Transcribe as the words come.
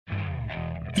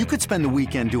You could spend the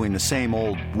weekend doing the same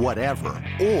old whatever,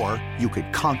 or you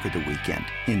could conquer the weekend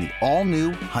in the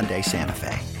all-new Hyundai Santa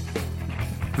Fe.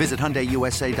 Visit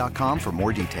HyundaiUSA.com for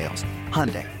more details.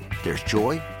 Hyundai, there's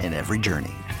joy in every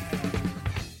journey.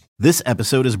 This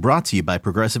episode is brought to you by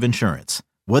Progressive Insurance.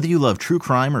 Whether you love true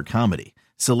crime or comedy,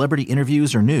 celebrity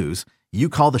interviews or news, you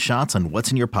call the shots on what's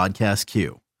in your podcast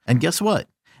queue. And guess what?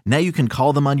 Now you can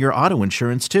call them on your auto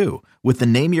insurance too with the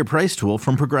Name Your Price tool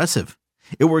from Progressive.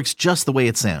 It works just the way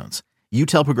it sounds. You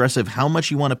tell Progressive how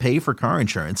much you want to pay for car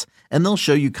insurance, and they'll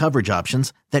show you coverage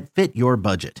options that fit your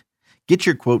budget. Get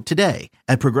your quote today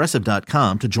at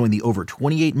Progressive.com to join the over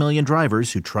 28 million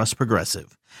drivers who trust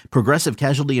Progressive. Progressive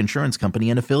Casualty Insurance Company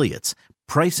and Affiliates.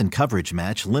 Price and coverage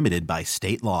match limited by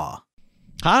state law.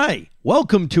 Hi,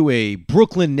 welcome to a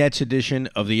Brooklyn Nets edition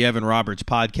of the Evan Roberts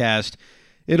podcast.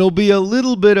 It'll be a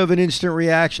little bit of an instant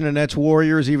reaction to Nets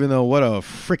Warriors, even though what a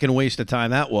freaking waste of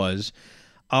time that was.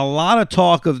 A lot of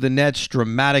talk of the Nets'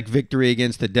 dramatic victory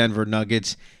against the Denver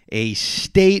Nuggets, a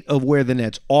state of where the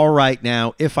Nets are right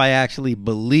now, if I actually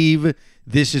believe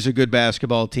this is a good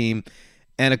basketball team,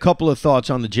 and a couple of thoughts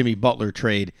on the Jimmy Butler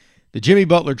trade. The Jimmy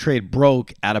Butler trade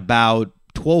broke at about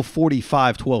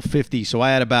 12:45, 12:50, so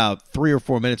I had about 3 or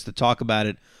 4 minutes to talk about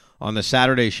it on the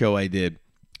Saturday show I did.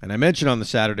 And I mentioned on the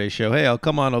Saturday show, hey, I'll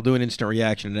do an instant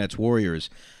reaction to Nets Warriors.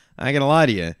 I ain't going to lie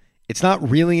to you. It's not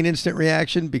really an instant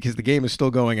reaction because the game is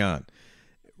still going on.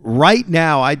 Right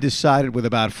now, I decided with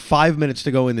about 5 minutes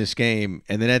to go in this game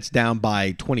and the Nets down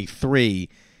by 23,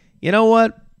 you know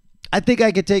what? I think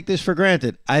I could take this for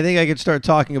granted. I think I could start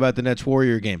talking about the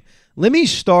Nets-Warrior game. Let me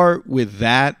start with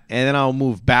that, and then I'll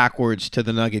move backwards to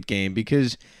the Nugget game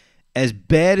because as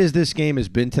bad as this game has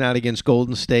been tonight against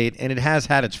Golden State, and it has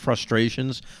had its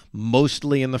frustrations,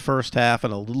 mostly in the first half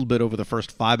and a little bit over the first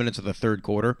 5 minutes of the third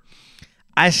quarter,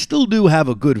 I still do have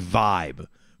a good vibe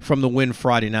from the win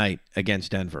Friday night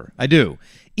against Denver. I do.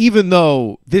 Even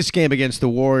though this game against the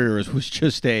Warriors was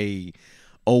just a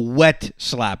wet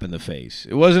slap in the face.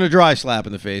 It wasn't a dry slap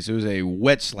in the face. It was a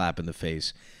wet slap in the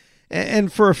face.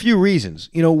 And for a few reasons.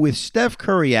 You know, with Steph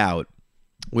Curry out,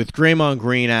 with Draymond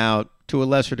Green out, to a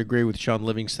lesser degree with Sean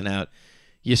Livingston out,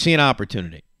 you see an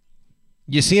opportunity.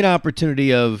 You see an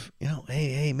opportunity of,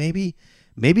 hey, maybe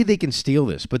they can steal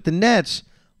this. But the Nets,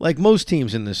 like most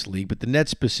teams in this league, but the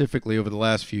Nets specifically over the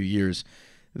last few years,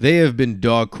 they have been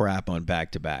dog crap on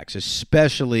back-to-backs,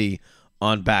 especially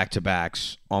on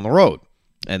back-to-backs on the road.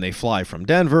 And they fly from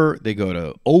Denver, they go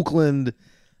to Oakland.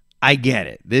 I get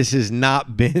it. This has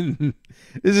not been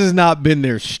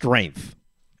their strength.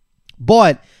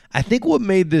 But I think what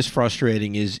made this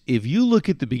frustrating is if you look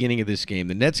at the beginning of this game,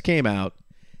 the Nets came out,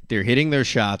 they're hitting their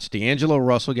shots. D'Angelo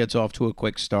Russell gets off to a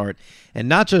quick start, and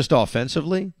not just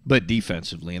offensively, but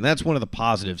defensively, and that's one of the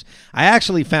positives. I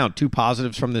actually found 2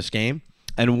 positives from this game,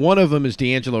 and one of them is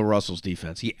D'Angelo Russell's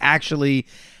defense. He actually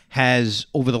has,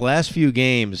 over the last few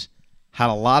games, had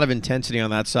a lot of intensity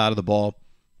on that side of the ball.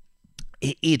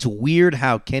 It's weird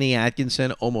how Kenny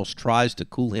Atkinson almost tries to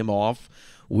cool him off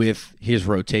with his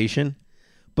rotation.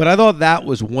 But I thought that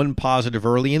was one positive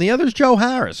early, and the other is Joe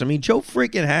Harris. I mean, Joe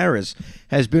freaking Harris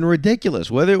has been ridiculous.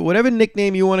 Whatever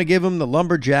nickname you want to give him, the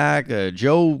Lumberjack,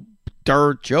 Joe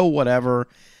Dirt, Joe whatever,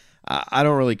 I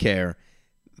don't really care.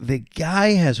 The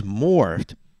guy has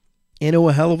morphed into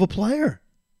a hell of a player.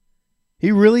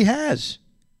 He really has.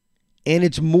 And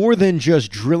it's more than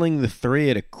just drilling the three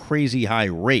at a crazy high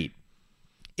rate.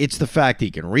 It's the fact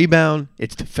he can rebound.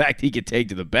 It's the fact he can take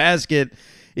to the basket.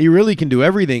 He really can do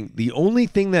everything. The only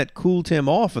thing that cooled him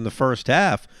off in the first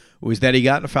half was that he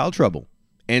got into foul trouble.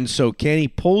 And so Kenny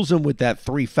pulls him with that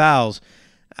 3 fouls,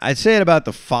 I'd say at about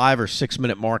the 5 or 6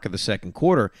 minute mark of the second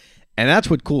quarter, and that's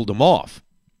what cooled him off.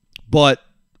 But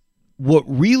what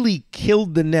really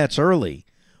killed the Nets early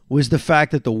was the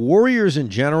fact that the Warriors in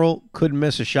general couldn't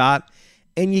miss a shot,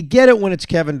 and you get it when it's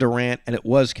Kevin Durant, and it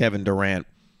was Kevin Durant.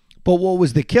 But what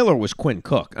was the killer was Quinn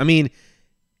Cook. I mean,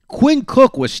 Quinn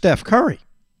Cook was Steph Curry.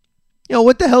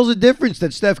 What the hell's the difference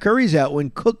that Steph Curry's out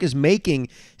when Cook is making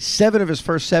 7 of his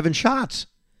first 7 shots?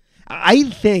 I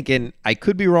think, and I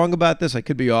could be wrong about this, I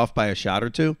could be off by a shot or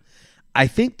two, I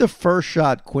think the first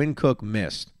shot Quinn Cook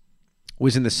missed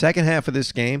was in the second half of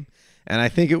this game, and I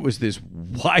think it was this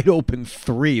wide open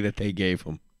 3 that they gave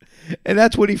him. And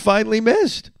that's what he finally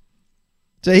missed.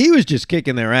 So he was just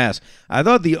kicking their ass. I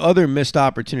thought the other missed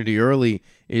opportunity early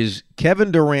is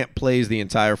Kevin Durant plays the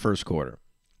entire first quarter.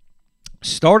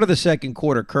 Start of the second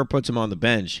quarter, Kerr puts him on the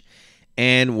bench,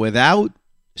 and without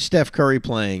Steph Curry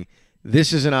playing,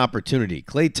 this is an opportunity.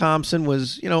 Klay Thompson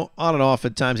was, on and off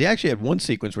at times. He actually had one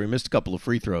sequence where he missed a couple of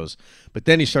free throws, but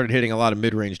then he started hitting a lot of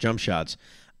mid-range jump shots.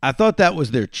 I thought that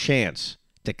was their chance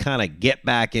to kind of get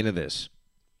back into this.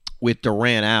 with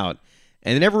Durant out,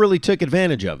 and they never really took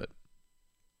advantage of it.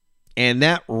 And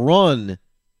that run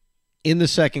in the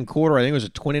second quarter, I think it was a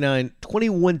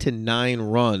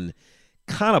 21-9 run,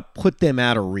 kind of put them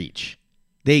out of reach.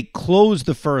 They closed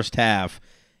the first half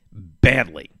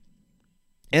badly.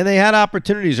 And they had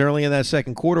opportunities early in that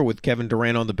second quarter with Kevin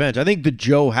Durant on the bench. I think the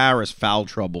Joe Harris foul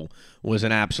trouble was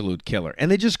an absolute killer. And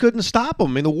they just couldn't stop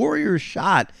him. I mean, the Warriors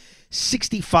shot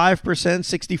 65%,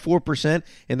 64%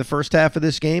 in the first half of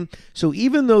this game. So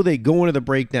even though they go into the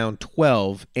breakdown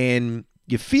 12 and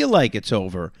you feel like it's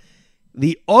over,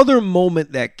 the other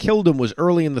moment that killed them was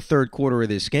early in the third quarter of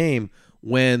this game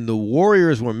when the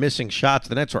Warriors were missing shots.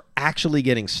 The Nets were actually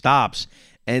getting stops,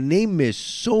 and they missed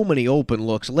so many open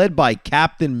looks, led by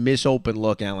Captain Miss Open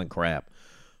Look Allen Crabbe,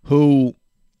 who,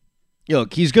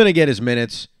 look, he's going to get his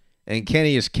minutes, and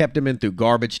Kenny has kept him in through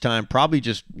garbage time, probably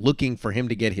just looking for him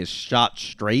to get his shot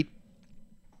straight.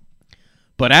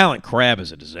 But Allen Crabbe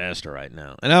is a disaster right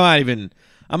now. And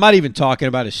I'm not even talking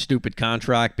about his stupid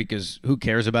contract because who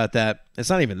cares about that? It's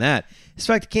not even that. It's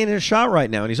the fact he can't hit a shot right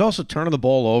now, and he's also turning the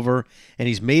ball over, and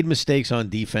he's made mistakes on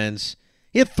defense.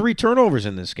 He had 3 turnovers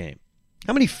in this game.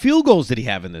 How many field goals did he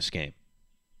have in this game?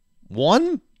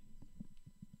 1?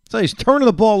 So he's turning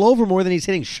the ball over more than he's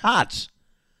hitting shots.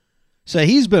 So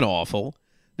he's been awful.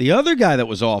 The other guy that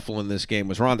was awful in this game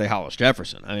was Rondae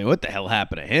Hollis-Jefferson. I mean, what the hell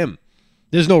happened to him?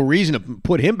 There's no reason to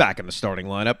put him back in the starting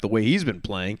lineup the way he's been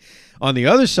playing. On the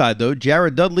other side, though,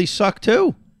 Jared Dudley sucked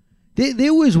too.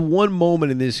 There was one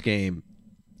moment in this game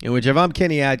in which if I'm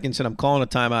Kenny Atkinson, I'm calling a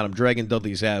timeout, I'm dragging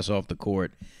Dudley's ass off the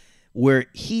court, where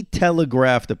he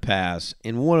telegraphed a pass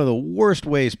in one of the worst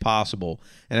ways possible.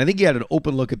 And I think he had an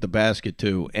open look at the basket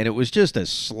too, and it was just a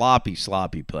sloppy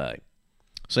play.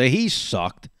 So he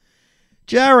sucked.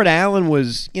 Jared Allen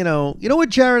was, you know what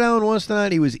Jared Allen was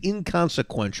tonight? He was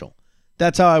inconsequential.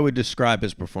 That's how I would describe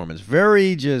his performance.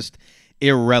 Very just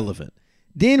irrelevant.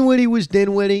 Dinwiddie was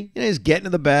Dinwiddie. He's getting to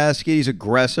the basket. He's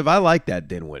aggressive. I like that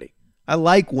Dinwiddie. I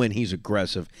like when he's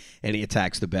aggressive and he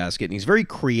attacks the basket. And he's very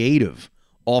creative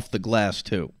off the glass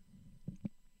too.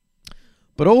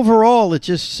 But overall, it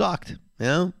just sucked.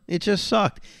 It just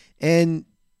sucked. And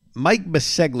Mike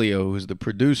Biseglio, who's the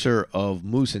producer of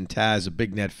Moose and Taz, a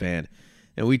big Net fan,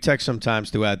 and we text sometimes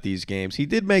throughout these games, he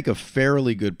did make a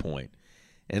fairly good point.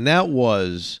 And that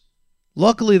was,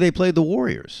 luckily they played the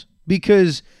Warriors.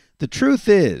 Because the truth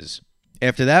is,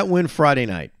 after that win Friday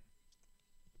night,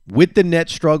 with the net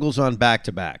struggles on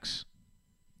back-to-backs,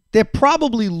 they're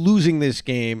probably losing this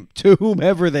game to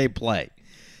whomever they play.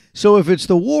 So if it's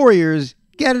the Warriors,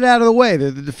 get it out of the way.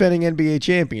 They're the defending NBA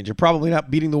champions. You're probably not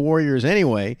beating the Warriors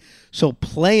anyway, so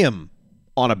play them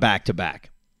on a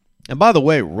back-to-back. And by the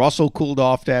way, Russell cooled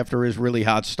off after his really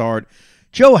hot start.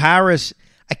 Joe Harris,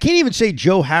 I can't even say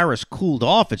Joe Harris cooled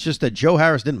off. It's just that Joe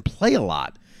Harris didn't play a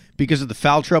lot because of the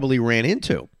foul trouble he ran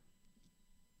into.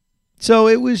 So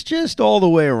it was just all the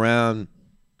way around.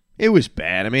 It was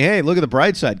bad. I mean, hey, look at the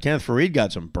bright side. Kenneth Faried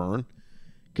got some burn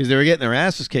because they were getting their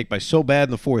asses kicked by so bad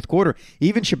in the fourth quarter.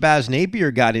 Even Shabazz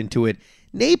Napier got into it.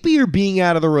 Napier being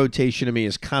out of the rotation to me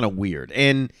is kind of weird.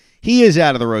 And he is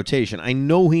out of the rotation. I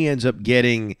know he ends up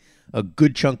getting a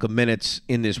good chunk of minutes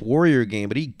in this Warrior game,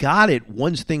 but he got it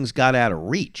once things got out of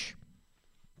reach.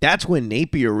 That's when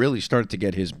Napier really started to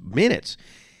get his minutes.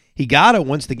 He got it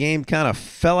once the game kind of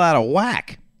fell out of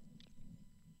whack.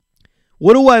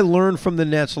 What do I learn from the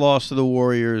Nets' loss to the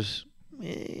Warriors?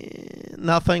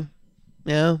 Nothing.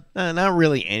 No, not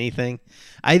really anything.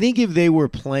 I think if they were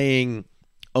playing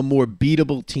a more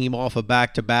beatable team off a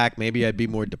back-to-back, maybe I'd be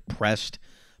more depressed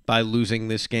by losing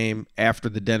this game after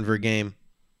the Denver game.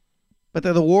 But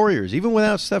they're the Warriors. Even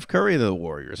without Steph Curry, they're the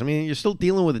Warriors. I mean, you're still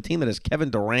dealing with a team that has Kevin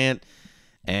Durant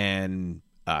and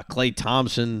Klay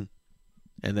Thompson.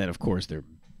 And then, of course, their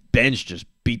bench just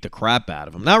beat the crap out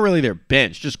of them. Not really their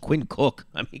bench, just Quinn Cook.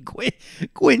 I mean,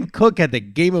 Quinn Cook had the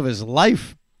game of his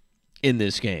life in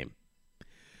this game.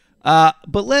 But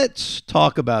let's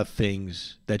talk about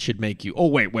things that should make you... Oh,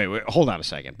 wait. Hold on a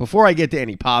second. Before I get to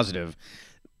any positive,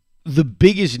 the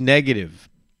biggest negative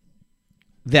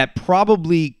that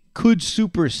probably could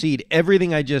supersede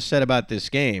everything I just said about this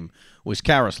game was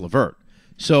Caris LeVert.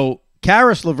 So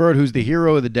Caris LeVert, who's the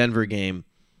hero of the Denver game,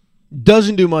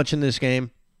 doesn't do much in this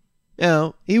game.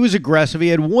 He was aggressive. He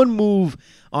had one move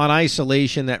on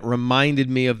isolation that reminded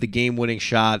me of the game-winning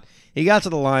shot. He got to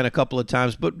the line a couple of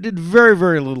times, but did very,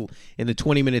 very little in the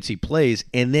 20 minutes he plays.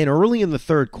 And then early in the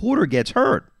third quarter gets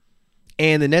hurt.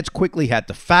 And the Nets quickly had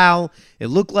to foul. It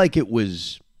looked like it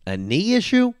was a knee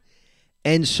issue.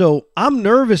 And so I'm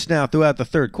nervous now throughout the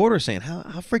third quarter saying,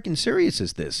 how freaking serious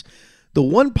is this? The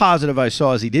one positive I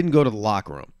saw is he didn't go to the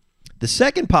locker room. The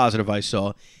second positive I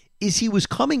saw is he was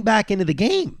coming back into the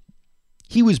game.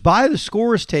 He was by the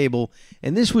scorer's table,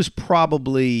 and this was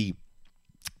probably,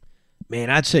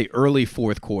 I'd say early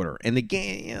fourth quarter. And the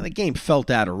game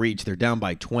felt out of reach. They're down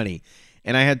by 20.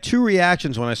 And I had two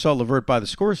reactions when I saw LeVert by the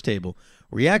scorer's table.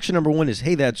 Reaction number one is,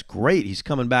 hey, that's great. He's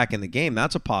coming back in the game.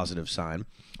 That's a positive sign.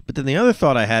 But then the other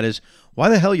thought I had is, why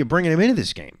the hell are you bringing him into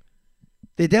this game?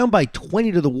 They're down by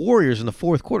 20 to the Warriors in the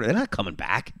fourth quarter. They're not coming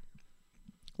back.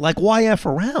 Like, why F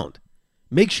around?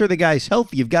 Make sure the guy's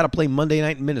healthy. You've got to play Monday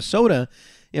night in Minnesota.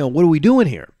 What are we doing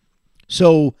here?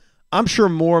 So I'm sure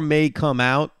more may come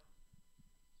out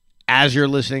as you're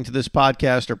listening to this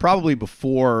podcast, or probably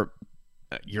before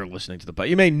you're listening to the podcast.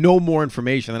 You may know more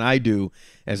information than I do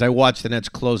as I watch the Nets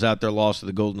close out their loss to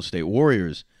the Golden State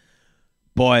Warriors.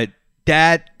 But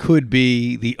that could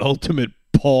be the ultimate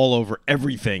pall over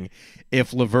everything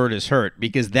if LeVert is hurt,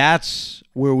 because that's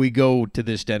where we go to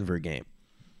this Denver game.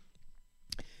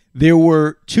 There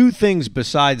were two things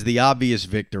besides the obvious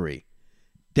victory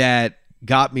that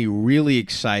got me really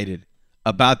excited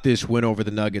about this win over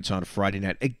the Nuggets on Friday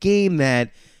night. A game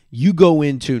that you go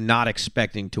into not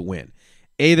expecting to win.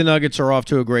 A, the Nuggets are off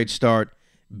to a great start.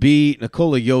 B,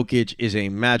 Nikola Jokic is a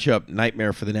matchup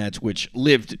nightmare for the Nets, which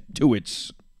lived to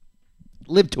its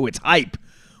hype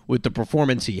with the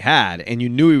performance he had, and you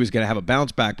knew he was going to have a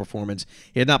bounce-back performance.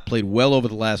 He had not played well over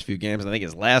the last few games. I think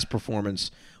his last performance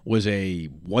was a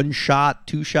one-shot,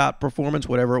 two-shot performance,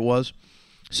 whatever it was.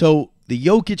 So the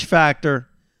Jokic factor,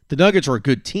 the Nuggets are a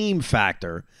good team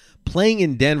factor. Playing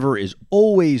in Denver is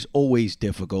always, always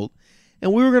difficult,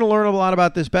 and we were going to learn a lot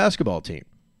about this basketball team.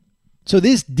 So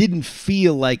this didn't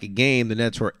feel like a game the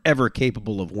Nets were ever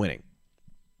capable of winning.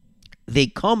 They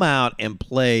come out and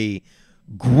play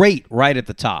great right at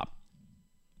the top.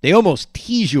 They almost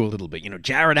tease you a little bit.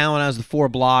 Jarrett Allen has the 4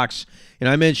 blocks.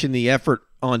 I mentioned the effort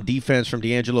on defense from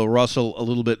D'Angelo Russell a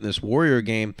little bit in this Warrior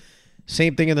game.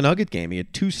 Same thing in the Nugget game. He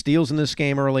had 2 steals in this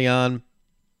game early on,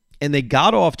 and they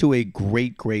got off to a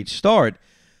great, great start.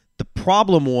 The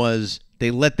problem was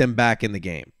they let them back in the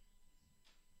game.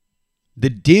 The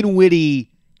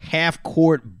Dinwiddie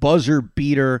half-court buzzer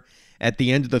beater at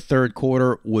the end of the third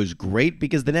quarter was great,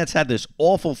 because the Nets had this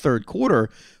awful third quarter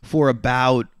for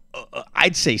about,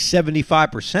 I'd say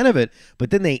 75% of it, but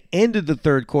then they ended the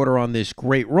third quarter on this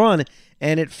great run,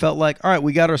 and it felt like, all right,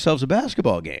 we got ourselves a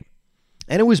basketball game.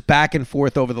 And it was back and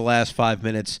forth over the last 5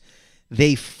 minutes.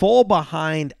 They fall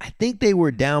behind. I think they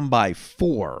were down by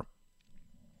 4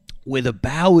 with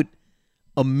about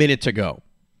a minute to go.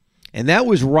 And that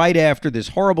was right after this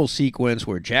horrible sequence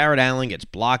where Jarrett Allen gets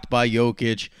blocked by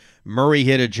Jokic, Murray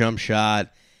hit a jump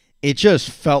shot. It just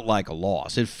felt like a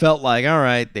loss. It felt like, all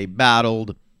right, they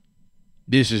battled.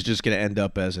 This is just going to end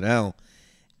up as an L.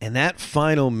 And that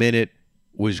final minute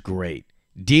was great.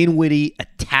 Dinwiddie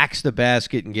attacks the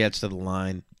basket and gets to the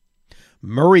line.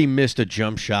 Murray missed a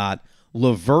jump shot.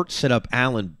 LeVert set up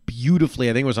Allen beautifully.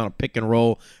 I think it was on a pick and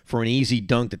roll for an easy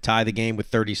dunk to tie the game with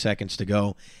 30 seconds to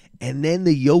go. And then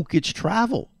the Jokic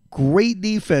travel. Great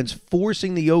defense,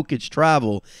 forcing the Jokic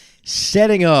travel,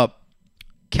 setting up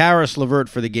Caris LeVert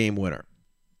for the game winner.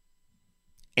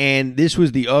 And this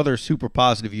was the other super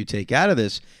positive you take out of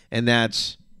this, and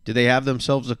that's, do they have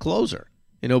themselves a closer?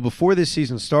 Before this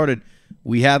season started,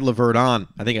 we had LeVert on.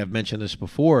 I think I've mentioned this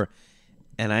before.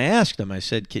 And I asked him, I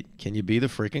said, can you be the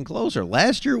freaking closer?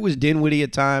 Last year it was Dinwiddie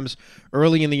at times.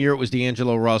 Early in the year it was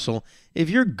D'Angelo Russell. If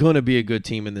you're going to be a good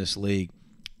team in this league,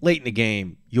 late in the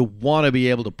game, you'll want to be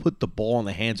able to put the ball in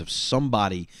the hands of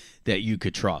somebody that you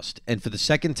could trust. And for the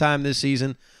second time this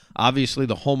season, obviously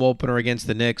the home opener against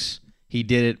the Knicks, he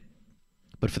did it.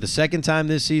 But for the second time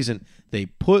this season, they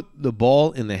put the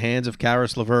ball in the hands of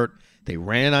Caris LeVert. They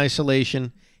ran in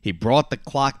isolation. He brought the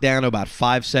clock down to about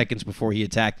 5 seconds before he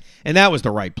attacked, and that was the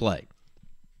right play.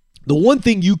 The one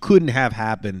thing you couldn't have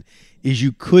happen is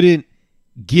you couldn't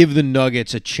give the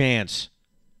Nuggets a chance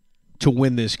to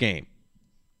win this game.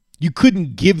 You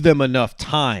couldn't give them enough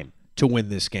time to win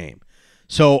this game.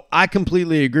 So I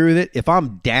completely agree with it. If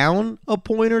I'm down a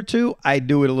point or two, I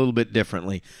do it a little bit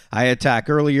differently. I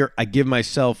attack earlier. I give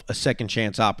myself a second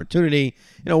chance opportunity.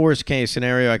 Worst case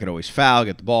scenario, I could always foul,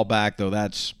 get the ball back, though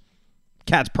that's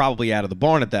cat's probably out of the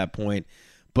barn at that point.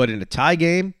 But in a tie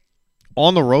game,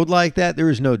 on the road like that, there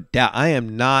is no doubt I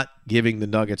am not giving the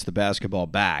Nuggets the basketball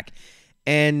back.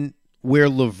 And where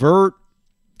LeVert,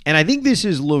 and I think this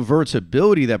is LeVert's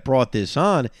ability that brought this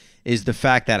on, is the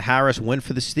fact that Harris went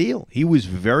for the steal. He was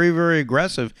very, very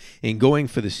aggressive in going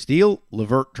for the steal.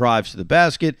 LeVert drives to the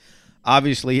basket.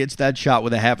 Obviously hits that shot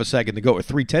with a half a second to go, or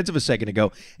 0.3 of a second to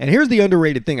go. And here's the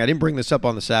underrated thing. I didn't bring this up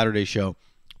on the Saturday show,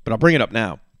 but I'll bring it up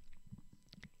now.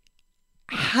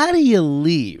 How do you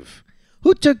leave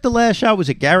Who took the last shot? Was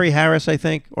it Gary Harris, I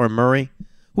think, or Murray?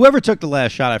 Whoever took the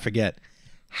last shot, I forget.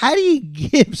 How do you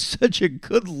give such a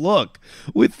good look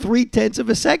with 0.3 of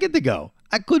a second to go?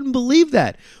 I couldn't believe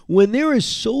that. When there is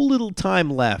so little time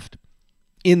left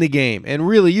in the game, and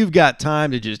really you've got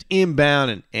time to just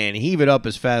inbound and heave it up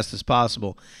as fast as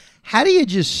possible, how do you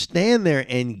just stand there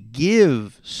and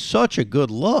give such a good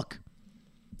look?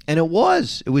 And it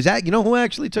was at, you know who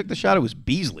actually took the shot? It was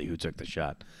Beasley who took the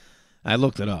shot. I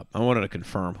looked it up. I wanted to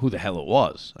confirm who the hell it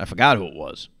was. I forgot who it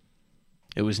was.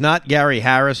 It was not Gary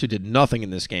Harris, who did nothing in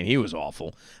this game. He was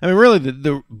awful. I mean, really,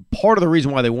 the part of the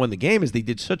reason why they won the game is they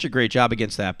did such a great job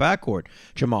against that backcourt.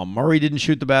 Jamal Murray didn't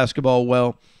shoot the basketball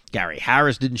well. Gary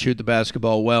Harris didn't shoot the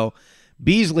basketball well.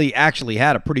 Beasley actually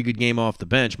had a pretty good game off the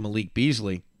bench, Malik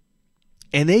Beasley.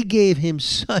 And they gave him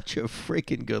such a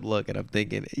freaking good look. And I'm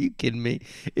thinking, are you kidding me?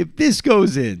 If this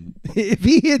goes in, if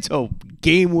he hits a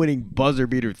game-winning buzzer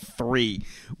beater 3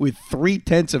 with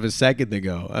 0.3 of a second to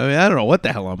go, I mean, I don't know what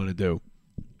the hell I'm going to do.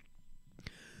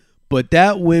 But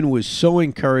that win was so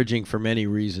encouraging for many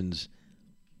reasons,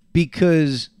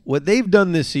 because what they've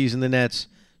done this season, the Nets,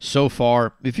 so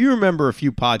far, if you remember a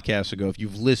few podcasts ago, if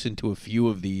you've listened to a few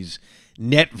of these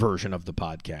net version of the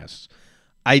podcasts,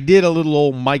 I did a little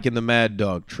old Mike and the Mad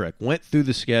Dog trick. Went through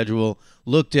the schedule,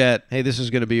 looked at, hey, this is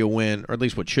going to be a win, or at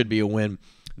least what should be a win.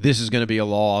 This is going to be a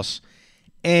loss.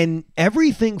 And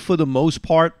everything, for the most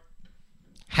part,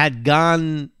 had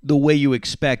gone the way you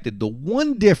expected. The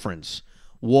one difference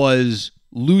was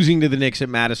losing to the Knicks at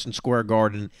Madison Square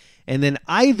Garden and then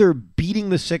either beating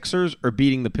the Sixers or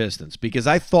beating the Pistons, because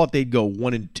I thought they'd go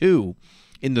 1-2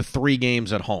 in the 3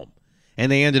 games at home.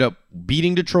 And they ended up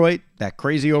beating Detroit, that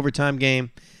crazy overtime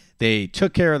game. They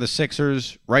took care of the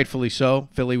Sixers, rightfully so.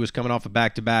 Philly was coming off a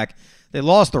back-to-back. They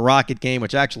lost the Rocket game,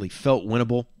 which actually felt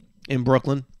winnable in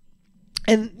Brooklyn.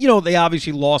 And, you know, they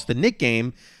obviously lost the Knick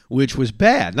game, which was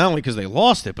bad. Not only because they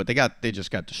lost it, but they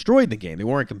just got destroyed in the game. They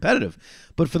weren't competitive.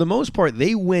 But for the most part,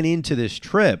 they went into this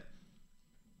trip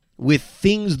with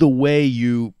things the way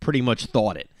you pretty much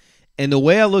thought it. And the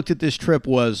way I looked at this trip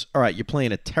was, all right, you're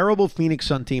playing a terrible Phoenix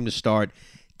Sun team to start.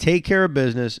 Take care of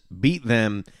business, beat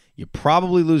them. You're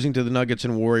probably losing to the Nuggets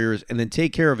and Warriors, and then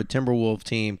take care of a Timberwolves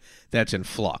team that's in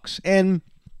flux. And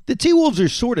the T-Wolves are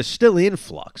sort of still in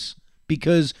flux,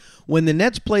 because when the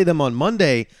Nets play them on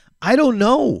Monday, I don't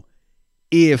know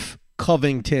if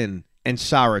Covington and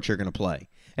Saric are going to play.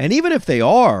 And even if they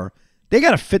are, they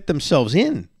got to fit themselves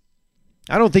in.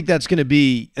 I don't think that's going to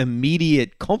be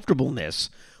immediate comfortableness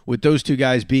with those two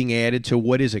guys being added to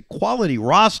what is a quality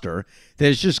roster that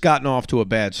has just gotten off to a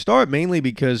bad start, mainly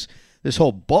because this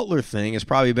whole Butler thing has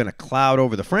probably been a cloud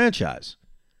over the franchise.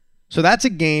 So that's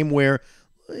a game where,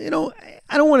 you know,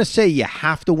 I don't want to say you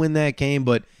have to win that game,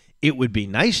 but it would be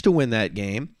nice to win that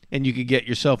game, and you could get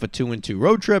yourself a 2-2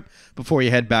 road trip before you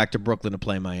head back to Brooklyn to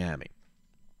play Miami.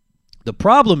 The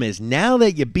problem is, now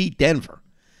that you beat Denver,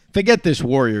 forget this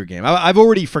Warrior game. I've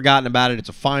already forgotten about it. It's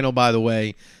a final, by the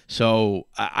way, so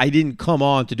I didn't come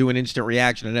on to do an instant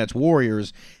reaction to Nets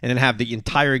Warriors and then have the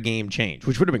entire game change,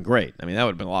 which would have been great. I mean, that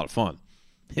would have been a lot of fun.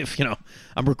 If, you know,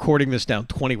 I'm recording this down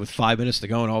 20 with 5 minutes to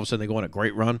go, and all of a sudden they go on a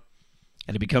great run,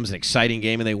 and it becomes an exciting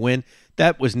game and they win,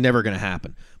 that was never going to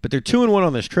happen. But they're 2-1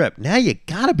 on this trip. Now you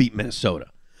got to beat Minnesota,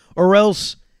 or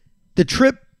else the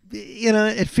trip, you know,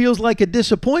 it feels like a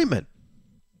disappointment.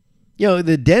 You know,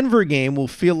 the Denver game will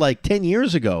feel like 10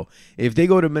 years ago if they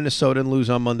go to Minnesota and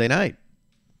lose on Monday night.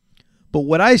 But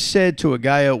what I said to a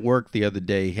guy at work the other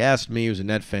day, he asked me, who's a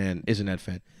Net fan,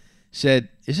 said,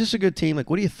 is this a good team?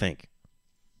 Like, what do you think?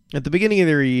 At the beginning of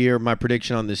the year, my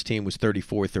prediction on this team was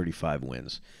 34, 35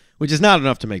 wins, which is not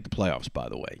enough to make the playoffs, by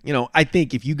the way. You know, I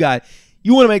think if you want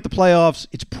to make the playoffs,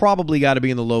 it's probably got to be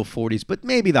in the low 40s, but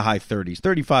maybe the high 30s.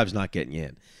 35 is not getting you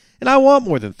in. And I want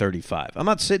more than 35. I'm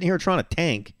not sitting here trying to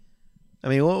tank. I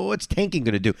mean, what's tanking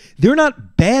going to do? They're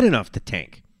not bad enough to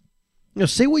tank. You know,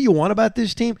 say what you want about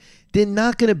this team, they're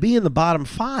not going to be in the bottom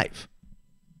 5.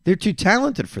 They're too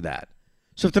talented for that.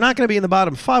 So if they're not going to be in the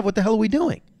bottom 5, what the hell are we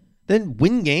doing? Then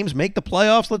win games, make the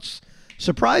playoffs, let's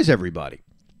surprise everybody.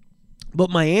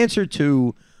 But my answer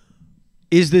to,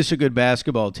 is this a good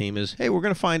basketball team, is, hey, we're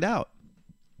going to find out.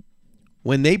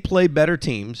 When they play better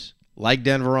teams, like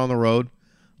Denver on the road,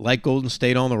 like Golden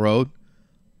State on the road,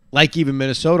 like even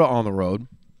Minnesota on the road,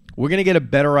 we're going to get a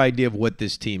better idea of what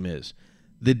this team is.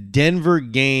 The Denver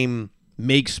game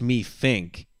makes me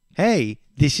think, hey,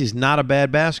 this is not a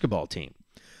bad basketball team.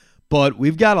 But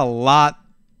we've got a lot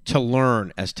to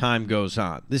learn as time goes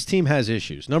on. This team has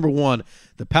issues. Number one,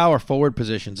 the power forward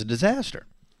position's a disaster.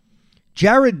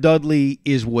 Jared Dudley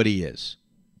is what he is.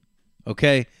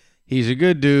 Okay? He's a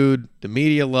good dude. The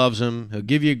media loves him. He'll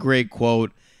give you a great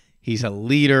quote. He's a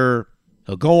leader.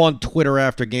 He'll go on Twitter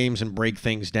after games and break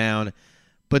things down.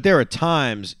 But there are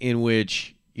times in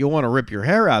which you'll want to rip your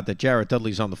hair out that Jarrett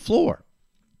Dudley's on the floor.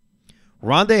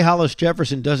 Rondae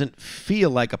Hollis-Jefferson doesn't feel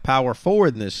like a power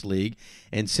forward in this league,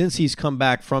 and since he's come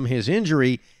back from his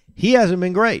injury, he hasn't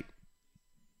been great.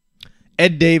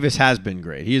 Ed Davis has been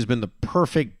great. He has been the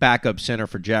perfect backup center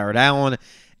for Jarrett Allen,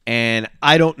 and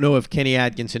I don't know if Kenny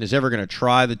Atkinson is ever going to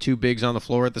try the two bigs on the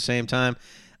floor at the same time.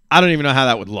 I don't even know how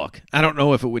that would look. I don't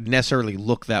know if it would necessarily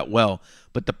look that well,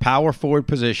 but the power forward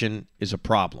position is a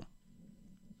problem.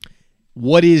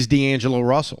 What is D'Angelo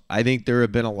Russell? I think there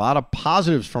have been a lot of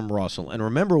positives from Russell. And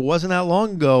remember, it wasn't that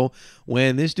long ago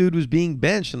when this dude was being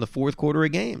benched in the fourth quarter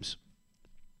of games.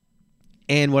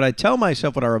 And what I tell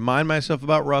myself, what I remind myself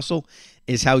about Russell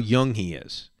is how young he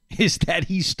is that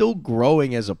he's still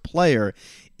growing as a player,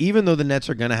 even though the Nets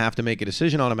are going to have to make a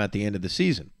decision on him at the end of the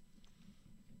season.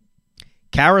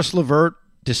 Caris LeVert,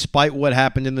 despite what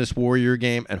happened in this Warrior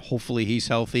game, and hopefully he's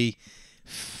healthy,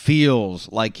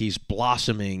 feels like he's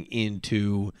blossoming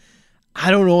into, I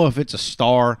don't know if it's a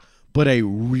star, but a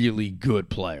really good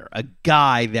player. A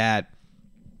guy that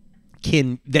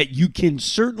you can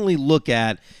certainly look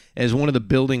at as one of the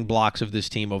building blocks of this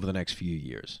team over the next few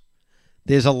years.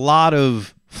 There's a lot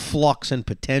of flux and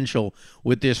potential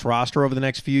with this roster over the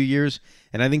next few years,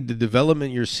 and I think the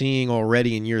development you're seeing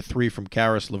already in year 3 from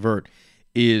Caris LeVert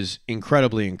is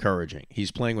incredibly encouraging.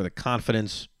 He's playing with a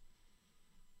confidence.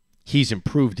 He's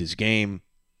improved his game.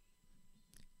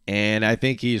 And I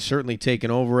think he has certainly taken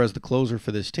over as the closer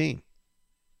for this team.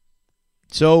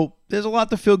 So there's a lot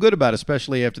to feel good about,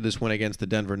 especially after this win against the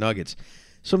Denver Nuggets.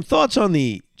 Some thoughts on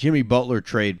the Jimmy Butler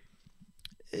trade.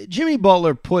 Jimmy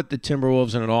Butler put the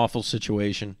Timberwolves in an awful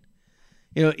situation.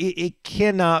 You know, it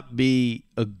cannot be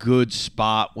a good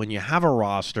spot when you have a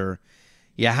roster,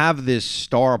 you have this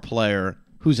star player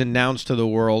who's announced to the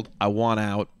world, I want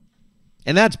out.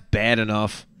 And that's bad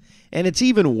enough. And it's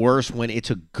even worse when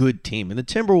it's a good team. And the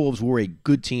Timberwolves were a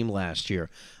good team last year.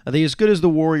 Are they as good as the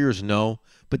Warriors? No.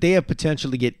 But they have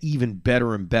potential to get even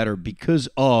better and better because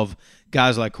of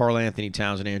guys like Karl Anthony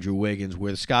Towns and Andrew Wiggins,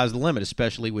 where the sky's the limit,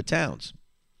 especially with Towns.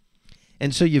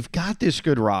 And so you've got this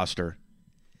good roster.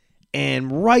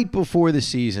 And right before the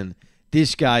season,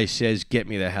 this guy says, get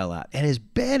me the hell out. And as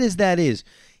bad as that is,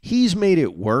 he's made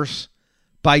it worse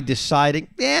by deciding,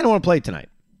 I don't want to play tonight.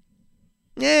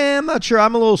 I'm not sure.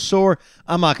 I'm a little sore.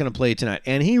 I'm not going to play tonight.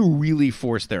 And he really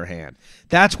forced their hand.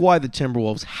 That's why the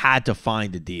Timberwolves had to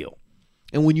find a deal.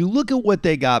 And when you look at what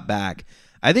they got back,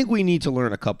 I think we need to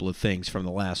learn a couple of things from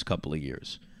the last couple of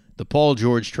years. The Paul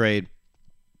George trade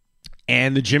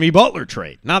and the Jimmy Butler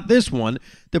trade. Not this one,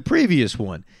 the previous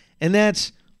one. And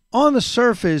that's, on the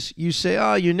surface, you say,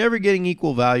 you're never getting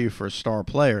equal value for a star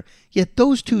player. Yet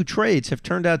those two trades have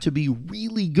turned out to be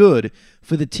really good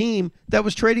for the team that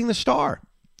was trading the star.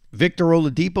 Victor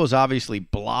Oladipo's obviously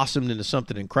blossomed into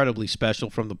something incredibly special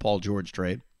from the Paul George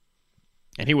trade.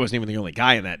 And he wasn't even the only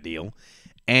guy in that deal.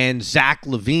 And Zach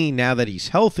LaVine, now that he's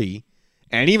healthy,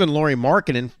 and even Lauri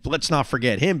Markkanen, let's not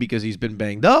forget him because he's been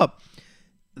banged up.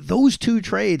 Those two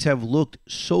trades have looked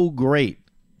so great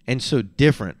and so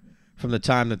different from the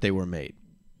time that they were made.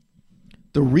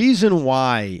 The reason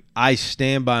why I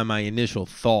stand by my initial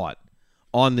thought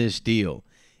on this deal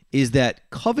is that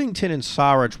Covington and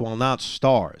Saric, while not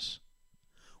stars,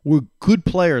 were good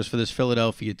players for this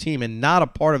Philadelphia team and not a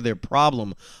part of their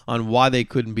problem on why they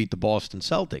couldn't beat the Boston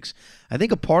Celtics. I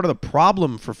think a part of the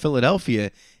problem for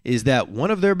Philadelphia is that one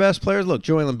of their best players, look,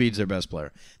 Joel Embiid's their best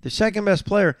player. The second best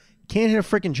player can't hit a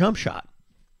freaking jump shot.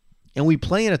 And we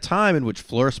play in a time in which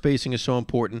floor spacing is so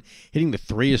important, hitting the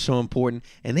three is so important,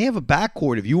 and they have a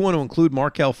backcourt. If you want to include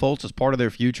Markelle Fultz as part of their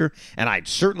future, and I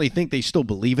certainly think they still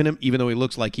believe in him, even though he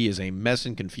looks like he is a mess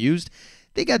and confused,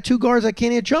 they got two guards that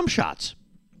can't hit jump shots.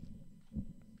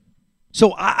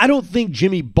 So I don't think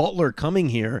Jimmy Butler coming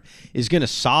here is going to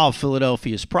solve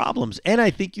Philadelphia's problems, and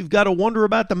I think you've got to wonder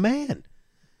about the man.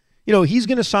 You know, he's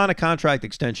going to sign a contract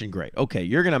extension, great. Okay,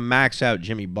 you're going to max out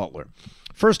Jimmy Butler.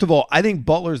 First of all, I think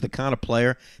Butler's the kind of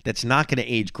player that's not going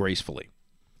to age gracefully.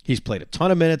 He's played a ton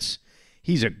of minutes.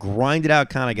 He's a grinded-out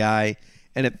kind of guy.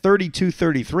 And at 32,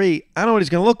 33, I don't know what he's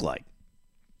going to look like.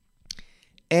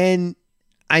 And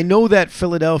I know that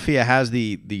Philadelphia has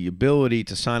the ability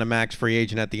to sign a max free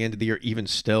agent at the end of the year even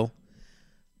still.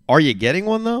 Are you getting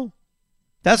one, though?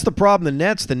 That's the problem the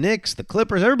Nets, the Knicks, the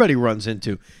Clippers, everybody runs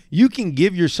into. You can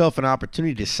give yourself an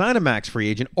opportunity to sign a max free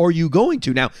agent. Are you going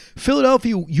to? Now,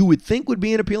 Philadelphia, you would think would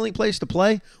be an appealing place to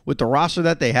play with the roster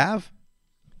that they have.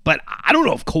 But I don't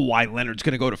know if Kawhi Leonard's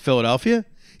going to go to Philadelphia.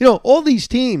 You know, all these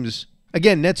teams,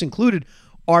 again, Nets included,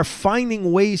 are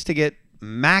finding ways to get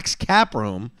max cap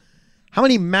room. How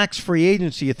many max free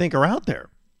agents do you think are out there?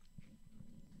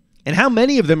 And how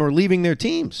many of them are leaving their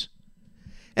teams?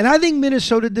 And I think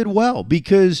Minnesota did well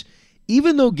because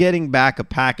even though getting back a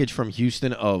package from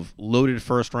Houston of loaded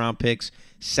first-round picks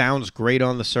sounds great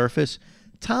on the surface,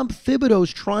 Tom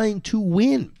Thibodeau's trying to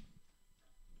win.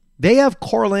 They have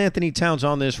Karl Anthony Towns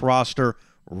on this roster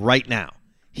right now.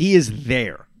 He is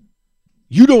there.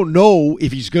 You don't know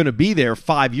if he's going to be there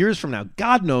 5 years from now.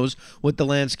 God knows what the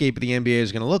landscape of the NBA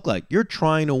is going to look like. You're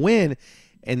trying to win,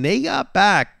 and they got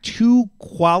back 2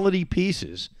 quality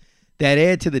pieces that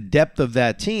add to the depth of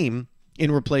that team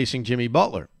in replacing Jimmy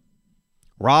Butler.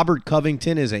 Robert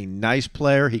Covington is a nice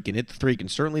player. He can hit the three, can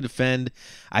certainly defend.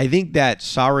 I think that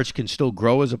Saric can still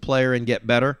grow as a player and get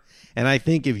better. And I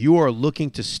think if you are looking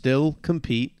to still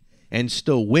compete and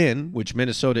still win, which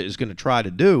Minnesota is going to try to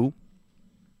do,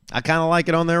 I kind of like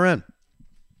it on their end.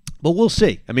 But we'll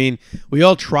see. I mean, we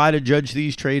all try to judge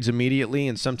these trades immediately,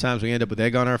 and sometimes we end up with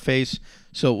egg on our face.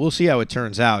 So we'll see how it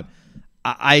turns out.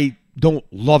 I don't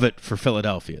love it for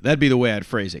Philadelphia. That'd be the way I'd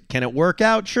phrase it. Can it work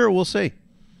out? Sure, we'll see.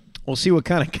 We'll see what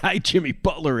kind of guy Jimmy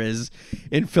Butler is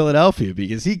in Philadelphia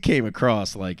because he came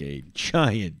across like a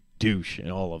giant douche in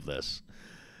all of this.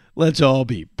 Let's all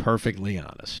be perfectly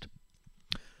honest.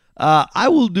 I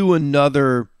will do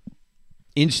another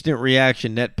Instant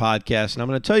Reaction Net podcast, and I'm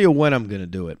going to tell you when I'm going to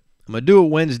do it. I'm going to do it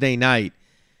Wednesday night,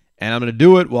 and I'm going to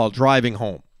do it while driving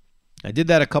home. I did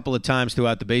that a couple of times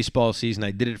throughout the baseball season.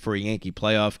 I did it for a Yankee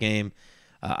playoff game.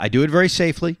 I do it very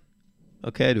safely.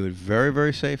 Okay, I do it very,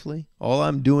 very safely. All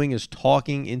I'm doing is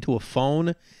talking into a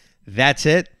phone. That's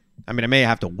it. I mean, I may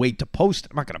have to wait to post.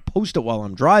 I'm not going to post it while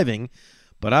I'm driving,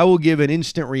 but I will give an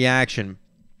instant reaction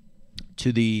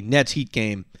to the Nets Heat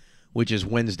game, which is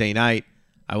Wednesday night.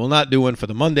 I will not do one for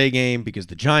the Monday game because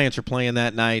the Giants are playing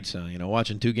that night. So,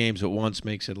 watching 2 games at once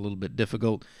makes it a little bit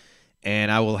difficult.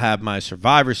 And I will have my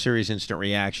Survivor Series instant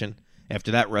reaction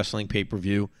after that wrestling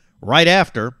pay-per-view right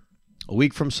after, a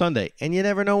week from Sunday. And you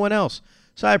never know when else.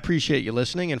 So I appreciate you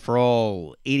listening. And for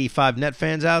all 85 Net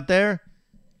fans out there,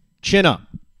 chin up.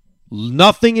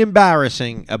 Nothing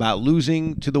embarrassing about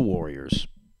losing to the Warriors.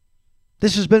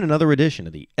 This has been another edition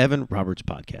of the Evan Roberts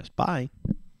Podcast. Bye.